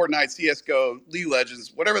 whether it's Fortnite, CSGO, League of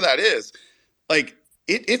Legends, whatever that is. Like,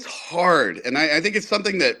 it's hard. And I think it's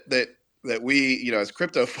something that we, you know, as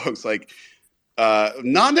crypto folks, like,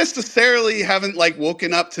 not necessarily haven't like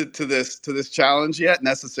woken up to this challenge yet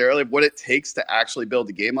necessarily, what it takes to actually build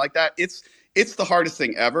a game like that. It's the hardest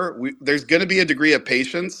thing ever. There's going to be a degree of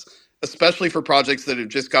patience, especially for projects that have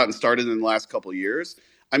just gotten started in the last couple of years.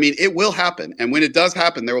 I mean, it will happen. And when it does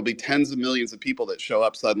happen, there will be tens of millions of people that show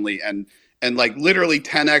up suddenly and like literally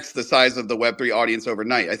 10x the size of the Web3 audience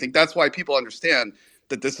overnight. I think that's why people understand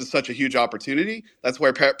that this is such a huge opportunity. That's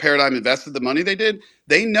where Paradigm invested the money they did.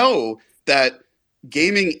 They know that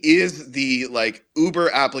gaming is the like Uber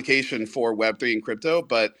application for Web3 and crypto,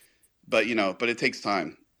 but it takes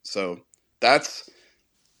time. So that's,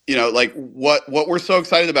 you know, like what we're so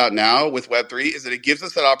excited about now with Web3 is that it gives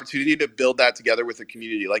us that opportunity to build that together with the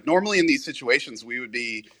community. Like, normally in these situations, we would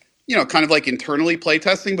be, you know, kind of like internally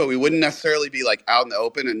playtesting, but we wouldn't necessarily be like out in the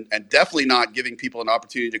open and definitely not giving people an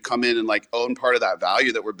opportunity to come in and like own part of that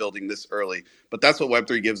value that we're building this early. But that's what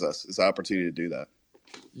Web3 gives us, is the opportunity to do that.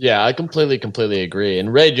 Yeah, I completely agree.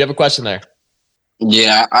 And Ray, do you have a question there?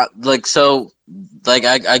 Yeah, I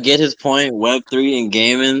get his point. Web3 and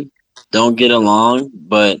gaming don't get along,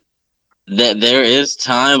 but that there is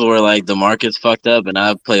times where like the market's fucked up, and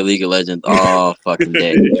I play League of Legends all fucking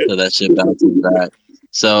day, so that shit bounces back.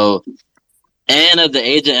 So, and at the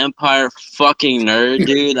Age of Empire fucking nerd,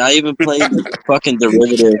 dude, I even played like a fucking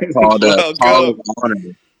derivative called Hall of Welcome. Honor.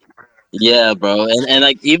 Yeah, bro. And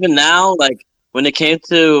like even now, like when it came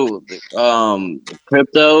to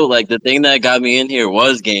crypto, like the thing that got me in here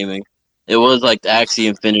was gaming. It was like the Axie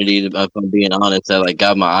Infinity, if I'm being honest, that like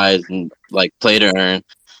got my eyes and like play to earn.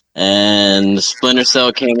 And Splinter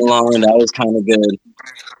Cell came along, and that was kind of good.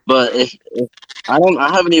 But if I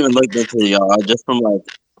haven't even looked into y'all just from like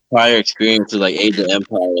prior experience with like Age of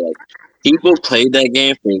Empire. Like people played that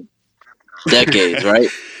game for decades, right?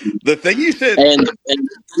 The thing you should And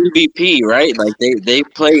PvP, right? Like they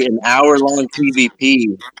play an hour-long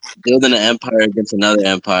PvP, building an empire against another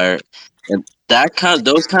empire, and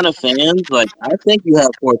those kind of fans, like I think you have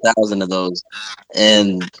 4,000 of those,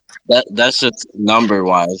 and that's just number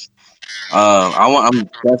wise. I'm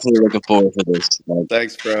definitely looking forward for this. Like,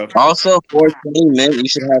 thanks, bro. also 420, man, you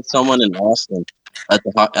should have someone in Austin at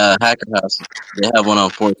the Hacker House. They have one on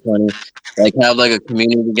 420. Like have like a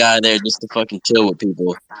community guy there just to fucking chill with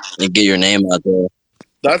people and get your name out there.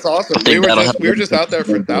 That's awesome. I think that'll help. We were just out there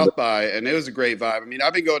for South by, and it was a great vibe. I mean,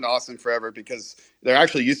 I've been going to Austin forever because there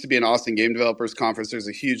actually used to be an Austin Game Developers Conference. There's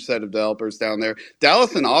a huge set of developers down there.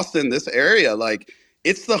 Dallas and Austin, this area, like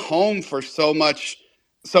it's the home for so much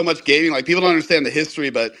gaming. Like people don't understand the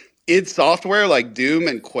history, but id Software, like Doom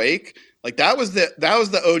and Quake, like that was the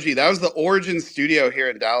OG, that was the Origin studio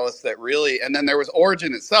here in Dallas that really, and then there was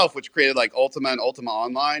Origin itself, which created like Ultima and Ultima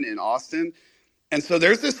Online in Austin. And so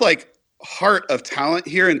there's this like heart of talent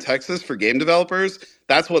here in Texas for game developers.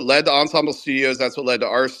 That's what led to Ensemble Studios. That's what led to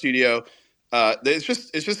our studio. It's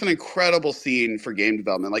just an incredible scene for game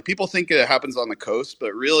development. Like people think it happens on the coast,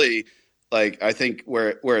 but really, like I think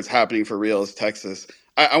where it's happening for real is Texas.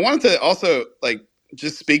 I wanted to also like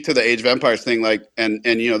just speak to the Age of Empires thing, like and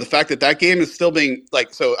you know the fact that that game is still being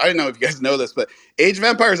like. So I don't know if you guys know this, but Age of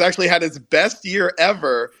Empires actually had its best year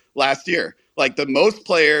ever last year. Like the most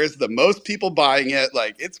players, the most people buying it.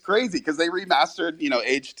 Like it's crazy because they remastered, you know,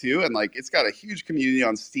 Age 2 and like it's got a huge community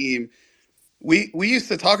on Steam. We used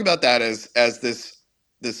to talk about that as this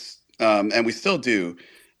and we still do,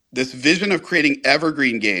 this vision of creating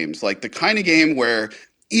evergreen games, like the kind of game where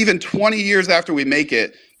even 20 years after we make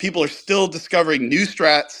it, people are still discovering new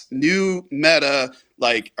strats, new meta,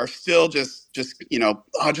 like are still just you know,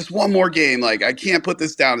 oh, just one more game. Like I can't put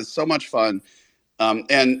this down. It's so much fun.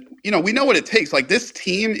 And you know, we know what it takes. Like this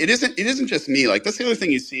team, it isn't just me. Like that's the other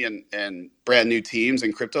thing you see in brand new teams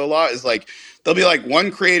in crypto a lot is like there'll be like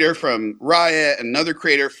one creator from Riot, another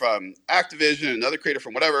creator from Activision, another creator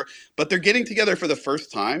from whatever, but they're getting together for the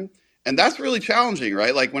first time, and that's really challenging,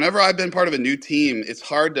 right? Like whenever I've been part of a new team, it's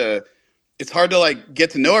hard to like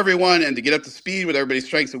get to know everyone and to get up to speed with everybody's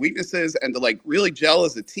strengths and weaknesses and to like really gel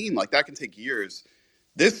as a team. Like that can take years.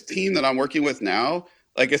 This team that I'm working with now,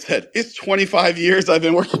 like I said, it's 25 years I've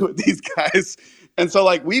been working with these guys. And so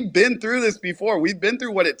like we've been through this before. We've been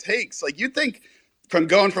through what it takes. Like you'd think from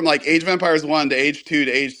going from like Age of Empires 1 to Age 2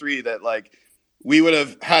 to Age 3 that like we would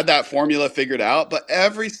have had that formula figured out, but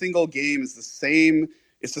every single game is the same.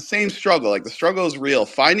 It's the same struggle. Like the struggle is real.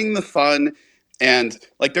 Finding the fun, and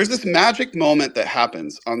like there's this magic moment that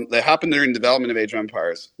happened during development of Age of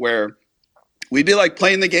Empires where we'd be like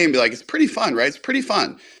playing the game, be like, it's pretty fun, right? It's pretty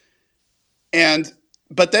fun.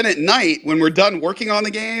 But then at night, when we're done working on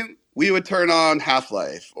the game, we would turn on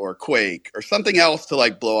Half-Life or Quake or something else to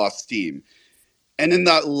like blow off steam. And in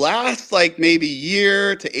that last like maybe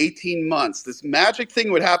year to 18 months, this magic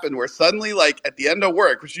thing would happen where suddenly like at the end of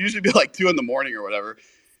work, which usually be like 2 a.m. or whatever,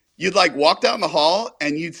 you'd like walk down the hall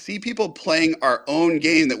and you'd see people playing our own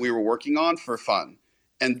game that we were working on for fun.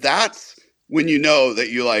 And that's when you know that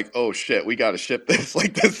you're like, oh shit, we got to ship this.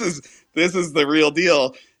 Like this is the real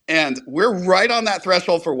deal. And we're right on that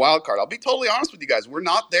threshold for Wildcard. I'll be totally honest with you guys. We're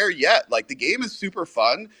not there yet. Like the game is super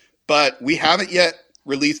fun, but we haven't yet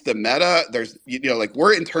released the meta. There's, you know, like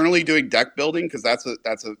we're internally doing deck building because that's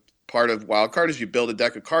a part of Wildcard is you build a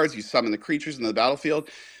deck of cards, you summon the creatures in the battlefield.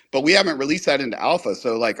 But we haven't released that into alpha.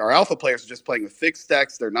 So like our alpha players are just playing with fixed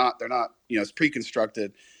decks. They're not, you know, it's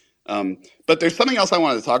pre-constructed. But there's something else I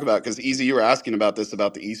wanted to talk about because Easy, you were asking about this,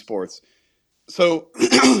 about the esports. So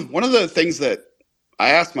one of the things that I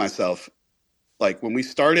asked myself, like when we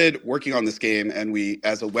started working on this game and we,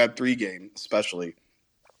 as a Web3 game especially,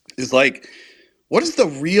 is like, what is the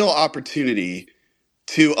real opportunity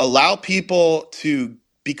to allow people to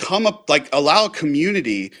allow a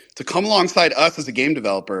community to come alongside us as a game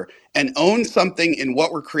developer and own something in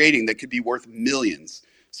what we're creating that could be worth millions.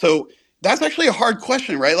 So that's actually a hard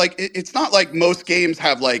question, right? Like it's not like most games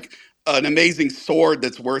have like an amazing sword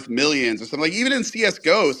that's worth millions or something. Like even in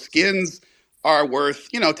CS:GO, skins are worth,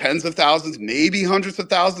 tens of thousands, maybe hundreds of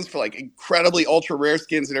thousands for like incredibly ultra rare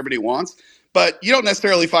skins that everybody wants. But you don't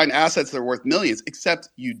necessarily find assets that are worth millions, except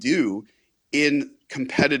you do in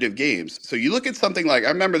competitive games. So you look at something like, I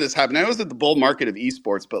remember this happened. I was at the bull market of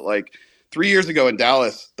esports, but like 3 years ago in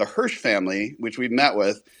Dallas, the Hirsch family, which we've met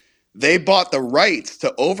with, they bought the rights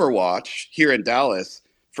to Overwatch here in Dallas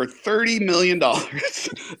for $30 million.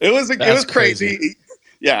 It was crazy.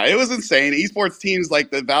 Yeah, it was insane. Esports teams,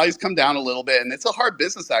 like the values come down a little bit, and it's a hard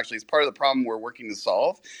business actually. It's part of the problem we're working to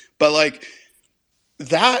solve. But like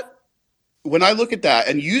that, when I look at that,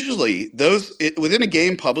 and usually within a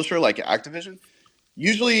game publisher like Activision,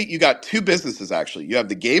 usually you got two businesses actually. You have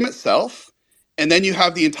the game itself, and then you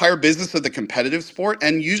have the entire business of the competitive sport.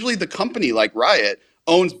 And usually the company like Riot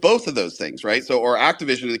owns both of those things, right? So, or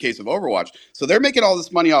Activision in the case of Overwatch. So they're making all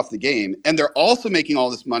this money off the game, and they're also making all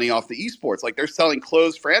this money off the esports. Like they're selling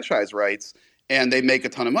closed franchise rights, and they make a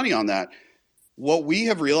ton of money on that. What we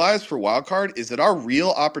have realized for Wildcard is that our real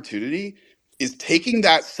opportunity is taking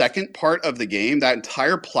that second part of the game, that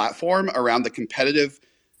entire platform around the competitive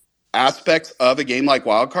aspects of a game like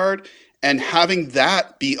Wildcard, and having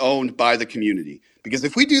that be owned by the community. Because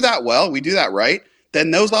if we do that well, we do that right,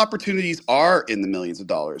 then those opportunities are in the millions of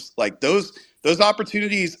dollars. Like those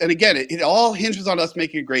opportunities, and again, it all hinges on us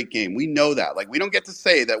making a great game. We know that. Like we don't get to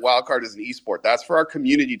say that Wildcard is an esport. That's for our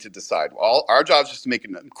community to decide. Our job is just to make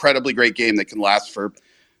an incredibly great game that can last for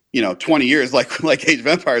 20 years, like Age of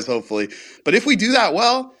Empires, hopefully. But if we do that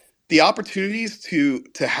well, the opportunities to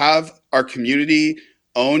have our community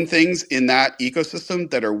own things in that ecosystem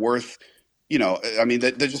that are worth,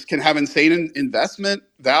 that just can have insane investment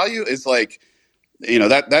value is like,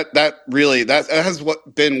 that has what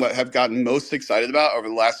have gotten most excited about over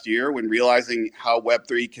the last year when realizing how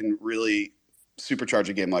Web3 can really supercharge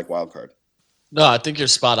a game like Wildcard. No, I think you're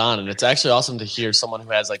spot on. And it's actually awesome to hear someone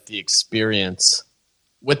who has like the experience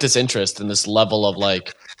with this interest and this level of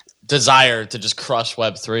like desire to just crush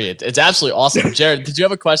Web3. It's absolutely awesome. Jared, did you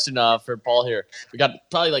have a question for Paul here? We got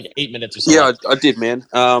probably like 8 minutes or so. Yeah, I did, man.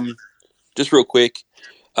 Just real quick.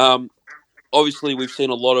 Obviously, we've seen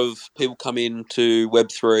a lot of people come into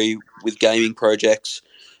Web3 with gaming projects.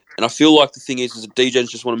 And I feel like the thing is that DJs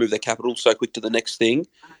just want to move their capital so quick to the next thing.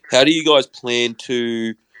 How do you guys plan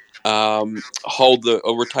to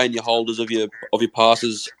retain your holders of your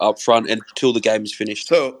passes up front until the game is finished?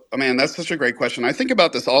 So, man, that's such a great question. I think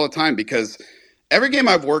about this all the time because every game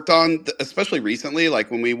I've worked on, especially recently,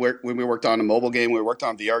 like when we worked on a mobile game, we worked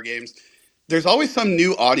on VR games, there's always some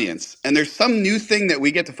new audience and there's some new thing that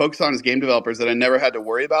we get to focus on as game developers that I never had to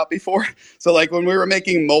worry about before. So like when we were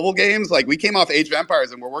making mobile games, like we came off Age of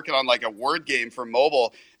Empires and we're working on like a word game for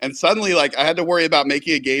mobile. And suddenly like I had to worry about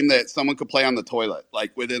making a game that someone could play on the toilet,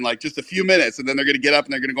 like within like just a few minutes. And then they're going to get up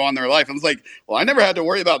and they're going to go on their life. I was like, well, I never had to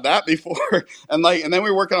worry about that before. And then we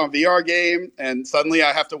were working on a VR game and suddenly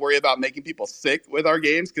I have to worry about making people sick with our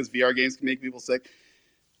games because VR games can make people sick.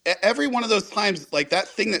 Every one of those times, like that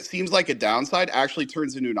thing that seems like a downside actually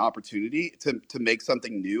turns into an opportunity to make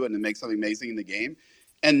something new and to make something amazing in the game.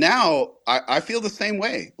 And now I feel the same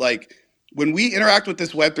way. Like when we interact with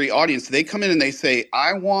this Web3 audience, they come in and they say,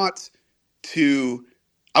 I want to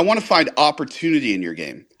find opportunity in your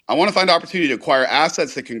game. I want to find opportunity to acquire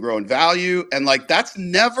assets that can grow in value. And like that's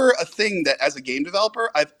never a thing that as a game developer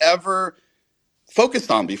I've ever focused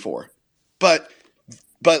on before. But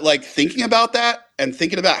like thinking about that and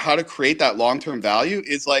thinking about how to create that long-term value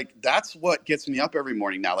is like, that's what gets me up every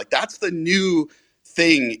morning now. Like that's the new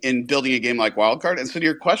thing in building a game like Wildcard. And so to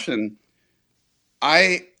your question,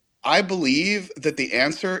 I believe that the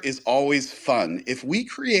answer is always fun. If we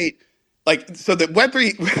create so that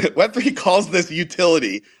Web3 calls this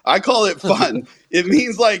utility. I call it fun. It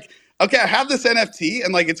means like, okay, I have this NFT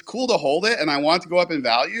and like, it's cool to hold it and I want it to go up in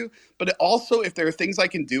value, but it also, if there are things I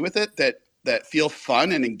can do with it that feel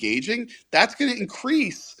fun and engaging, that's going to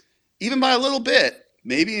increase, even by a little bit,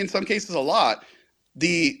 maybe in some cases a lot,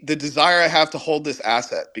 the desire I have to hold this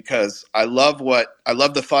asset because I love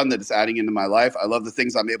the fun that it's adding into my life. I love the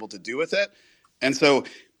things I'm able to do with it. And so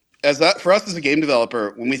for us as a game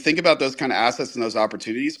developer, when we think about those kind of assets and those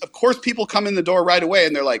opportunities, of course people come in the door right away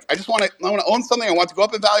and they're like, I want to own something. I want to go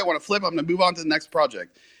up in value. I want to flip. I'm going to move on to the next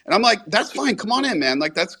project. And I'm like, that's fine. Come on in, man.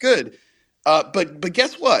 Like, that's good. But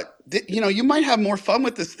guess what? You might have more fun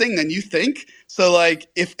with this thing than you think. So like,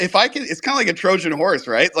 if I can, it's kind of like a Trojan horse,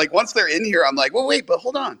 right? Like once they're in here, I'm like, well, wait, but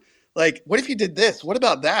hold on. Like, what if you did this? What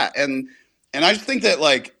about that? And I just think that,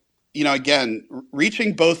 like, you know, again,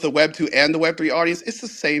 reaching both the Web 2 and the Web 3 audience, it's the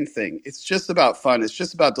same thing. It's just about fun. It's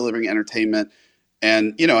just about delivering entertainment.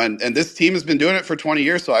 And, you know, and this team has been doing it for 20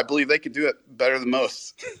 years, so I believe they could do it better than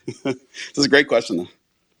most. This is a great question, though.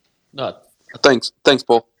 No, Thanks,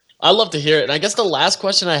 Paul. I love to hear it. And I guess the last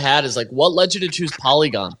question I had is, like, what led you to choose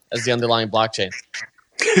Polygon as the underlying blockchain?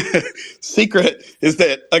 Secret is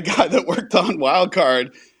that a guy that worked on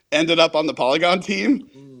Wildcard ended up on the Polygon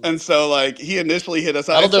team. And so, like, he initially hit us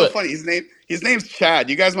up. It's so funny. His name's Chad.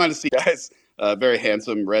 You guys might have seen guys. Very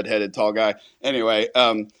handsome, redheaded, tall guy. Anyway,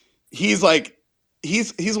 he's like,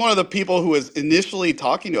 he's one of the people who was initially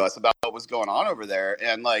talking to us about what was going on over there.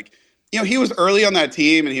 And, like, you know, he was early on that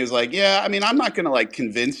team, and he was like, yeah, I mean, I'm not going to, like,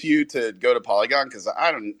 convince you to go to Polygon because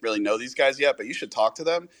I don't really know these guys yet, but you should talk to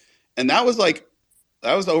them. And that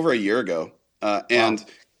was over a year ago. And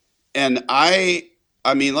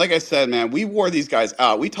I mean, like I said, man, we wore these guys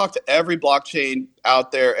out. We talked to every blockchain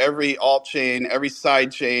out there, every alt chain, every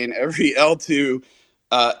side chain, every L2,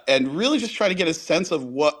 and really just try to get a sense of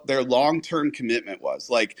what their long-term commitment was.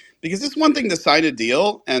 Like, because it's one thing to sign a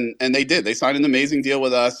deal, and they did. They signed an amazing deal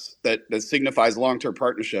with us that signifies long-term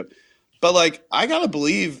partnership. But, like, I got to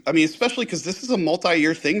believe, I mean, especially because this is a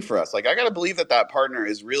multi-year thing for us. Like, I got to believe that partner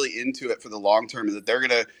is really into it for the long term, and that they're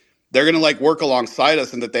going to like work alongside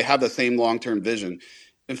us, and that they have the same long-term vision.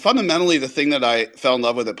 And fundamentally, the thing that I fell in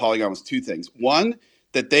love with at Polygon was two things. One,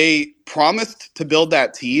 that they promised to build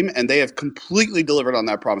that team, and they have completely delivered on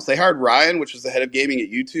that promise. They hired Ryan, which is the head of gaming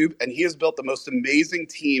at YouTube, and he has built the most amazing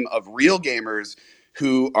team of real gamers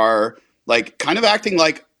who are, like, kind of acting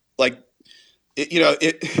like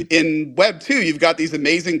in Web 2, you've got these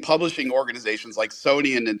amazing publishing organizations like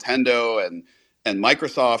Sony and Nintendo and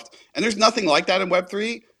Microsoft, and there's nothing like that in Web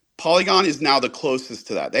 3. Polygon is now the closest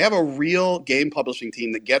to that. They have a real game publishing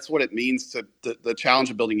team that gets what it means to the challenge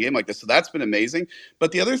of building a game like this. So that's been amazing.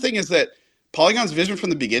 But the other thing is that Polygon's vision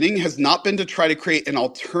from the beginning has not been to try to create an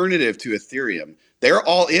alternative to Ethereum. They're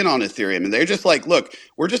all in on Ethereum, and they're just like, look,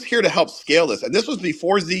 we're just here to help scale this. And this was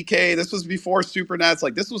before ZK, this was before Supernets,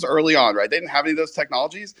 like, this was early on, right? They didn't have any of those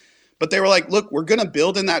technologies, but they were like, look, we're going to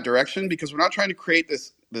build in that direction because we're not trying to create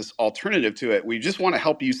this alternative to it. We just want to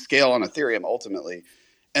help you scale on Ethereum ultimately.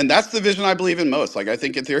 And that's the vision I believe in most. Like, I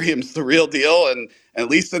think Ethereum's the real deal, and at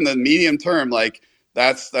least in the medium term, like,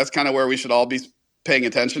 that's kind of where we should all be paying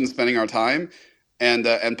attention and spending our time. And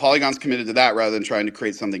Polygon's committed to that rather than trying to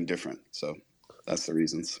create something different. So that's the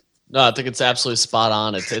reasons. No, I think it's absolutely spot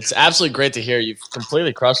on. It's absolutely great to hear. You've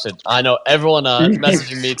completely crushed it. I know everyone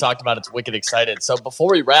messaging me talked about it's wicked excited. So before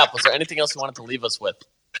we wrap, was there anything else you wanted to leave us with?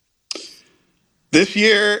 This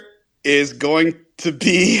year is going to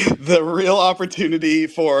be the real opportunity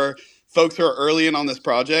for folks who are early in on this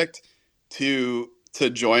project to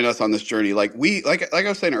join us on this journey. Like I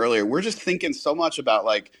was saying earlier, we're just thinking so much about,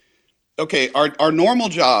 like, okay, our normal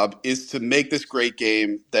job is to make this great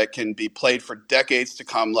game that can be played for decades to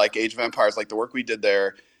come, like Age of Empires, like the work we did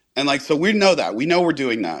there. And, like, so we know that. We know we're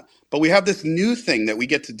doing that. But we have this new thing that we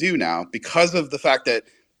get to do now because of the fact that,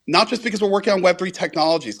 not just because we're working on Web3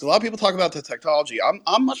 technologies, because a lot of people talk about the technology.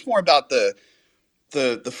 I'm much more about the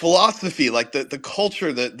philosophy, like the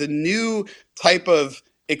culture, the new type of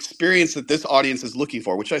experience that this audience is looking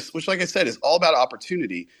for, which like I said, is all about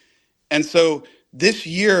opportunity. And so this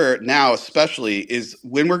year now especially is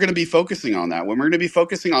when we're going to be focusing on that, when we're going to be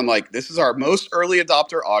focusing on, like, this is our most early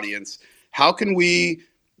adopter audience. How can we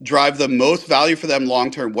drive the most value for them long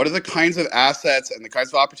term? What are the kinds of assets and the kinds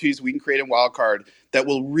of opportunities we can create in Wildcard that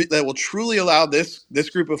will truly allow this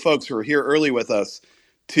group of folks who are here early with us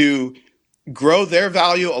to grow their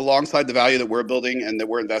value alongside the value that we're building and that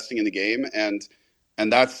we're investing in the game?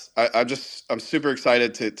 And that's, I'm super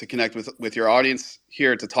excited to connect with your audience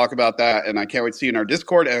here to talk about that. And I can't wait to see you in our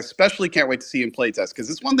Discord, and especially can't wait to see you in playtest, because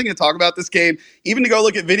it's one thing to talk about this game, even to go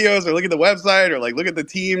look at videos or look at the website or, like, look at the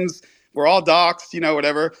teams. We're all doxed,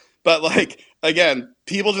 whatever. But, like, again,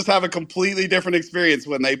 people just have a completely different experience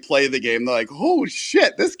when they play the game. They're like, oh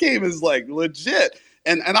shit, this game is, like, legit.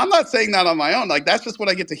 And I'm not saying that on my own. Like, that's just what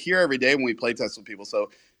I get to hear every day when we playtest with people. So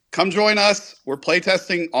come join us. We're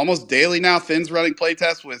playtesting almost daily now. Finn's running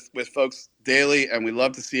playtests with folks daily, and we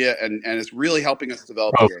love to see it. And it's really helping us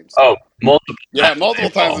develop the game. So, multiple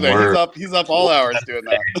times a day. He's up all hours doing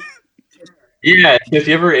that. Yeah, if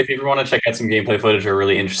you ever want to check out some gameplay footage or are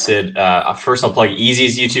really interested, first I'll plug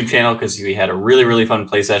Easy's YouTube channel because we had a really, really fun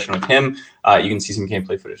play session with him. You can see some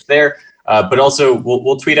gameplay footage there. But also,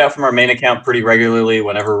 we'll tweet out from our main account pretty regularly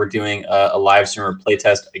whenever we're doing a live stream or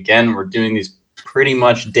playtest. Again, we're doing these pretty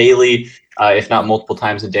much daily. if not multiple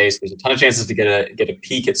times a day. So there's a ton of chances to get a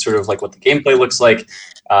peek at sort of like what the gameplay looks like.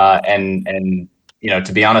 And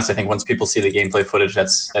to be honest, I think once people see the gameplay footage,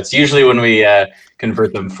 that's usually when we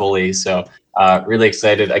convert them fully. So really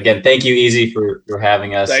excited. Again, thank you, Easy, for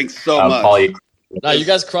having us. Thanks so much. Paul, No, you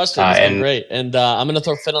guys crushed it. It's been great. And I'm going to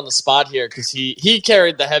throw Finn on the spot here because he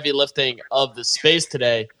carried the heavy lifting of the space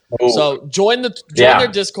today. So join their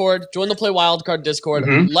Discord, join the Play Wildcard Discord.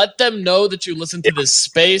 Mm-hmm. Let them know that you listen to this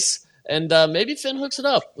space, and maybe Finn hooks it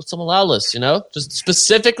up with some allow lists, just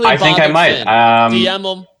specifically I think I might. Finn.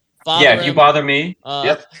 DM him. If you bother me.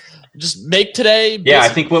 Just make today busy. Yeah, I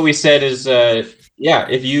think what we said is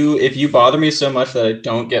if you bother me so much that I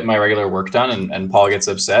don't get my regular work done and Paul gets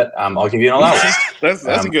upset, I'll give you an allowance.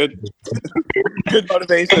 That's a good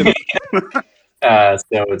motivation.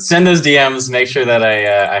 So send those DMs. Make sure that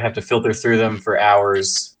I have to filter through them for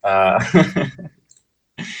hours.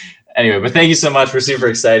 Anyway, but thank you so much. We're super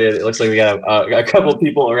excited. It looks like we got a couple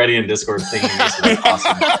people already in Discord thinking this is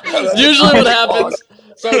awesome. Usually what happens.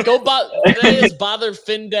 So today is Bother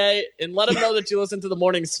Finn Day, and let him know that you listen to the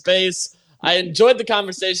Morning Space. I enjoyed the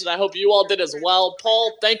conversation. I hope you all did as well.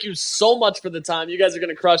 Paul, thank you so much for the time. You guys are going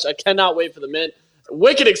to crush. I cannot wait for the mint.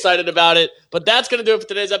 Wicked excited about it. But that's going to do it for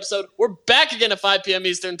today's episode. We're back again at 5 p.m.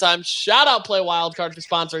 Eastern Time. Shout out Play Wildcard for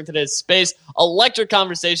sponsoring today's space. Electric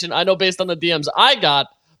conversation. I know based on the DMs I got,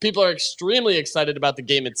 people are extremely excited about the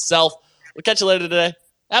game itself. We'll catch you later today.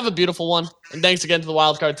 Have a beautiful one. And thanks again to the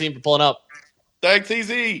Wildcard team for pulling up. Thanks,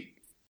 Easy.